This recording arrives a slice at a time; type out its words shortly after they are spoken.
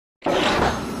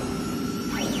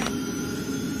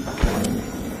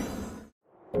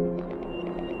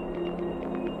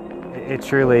It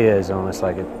truly is almost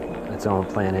like its own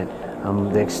planet.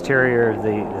 The exterior of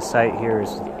the site here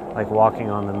is like walking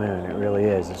on the moon. It really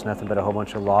is. It's nothing but a whole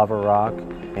bunch of lava rock,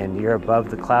 and you're above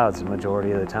the clouds the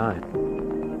majority of the time.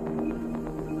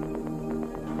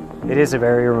 It is a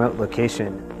very remote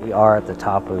location. We are at the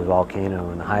top of the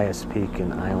volcano and the highest peak in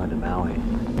the island of Maui.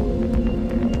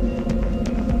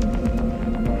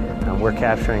 We're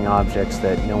capturing objects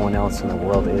that no one else in the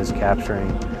world is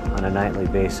capturing on a nightly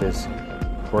basis.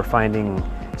 We're finding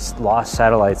lost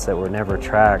satellites that were never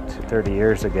tracked 30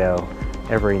 years ago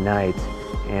every night,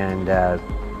 and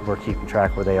we're keeping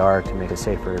track where they are to make a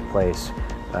safer place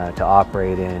to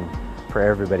operate in for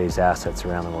everybody's assets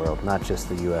around the world, not just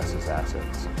the U.S.'s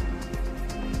assets.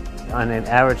 On an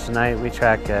average night, we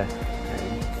track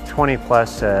 20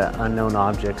 plus unknown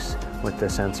objects with the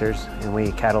sensors, and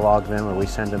we catalog them, or we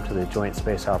send them to the Joint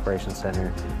Space Operations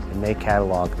Center, and they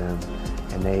catalog them,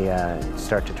 and they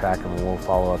start to track them, and we'll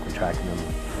follow up and track them.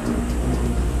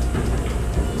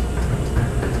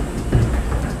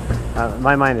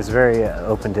 My mind is very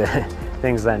open to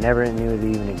things that I never knew that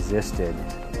even existed.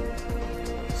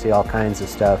 See all kinds of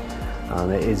stuff.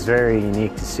 It's very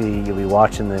unique to see. You'll be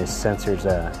watching the sensors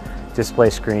display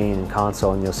screen and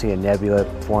console, and you'll see a nebula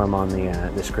form on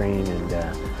the screen,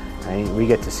 and we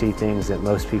get to see things that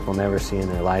most people never see in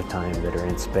their lifetime that are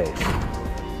in space.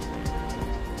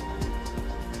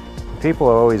 People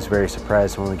are always very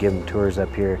surprised when we give them tours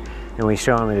up here, and we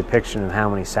show them a depiction of how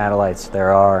many satellites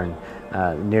there are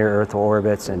in near-Earth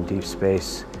orbits and deep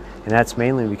space. And that's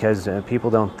mainly because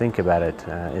people don't think about it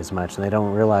as much, and they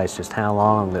don't realize just how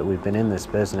long that we've been in this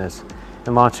business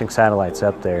and launching satellites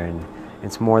up there. And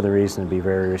it's more the reason to be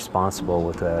very responsible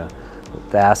with the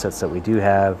assets that we do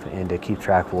have, and to keep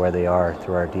track of where they are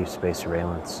through our deep space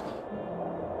surveillance.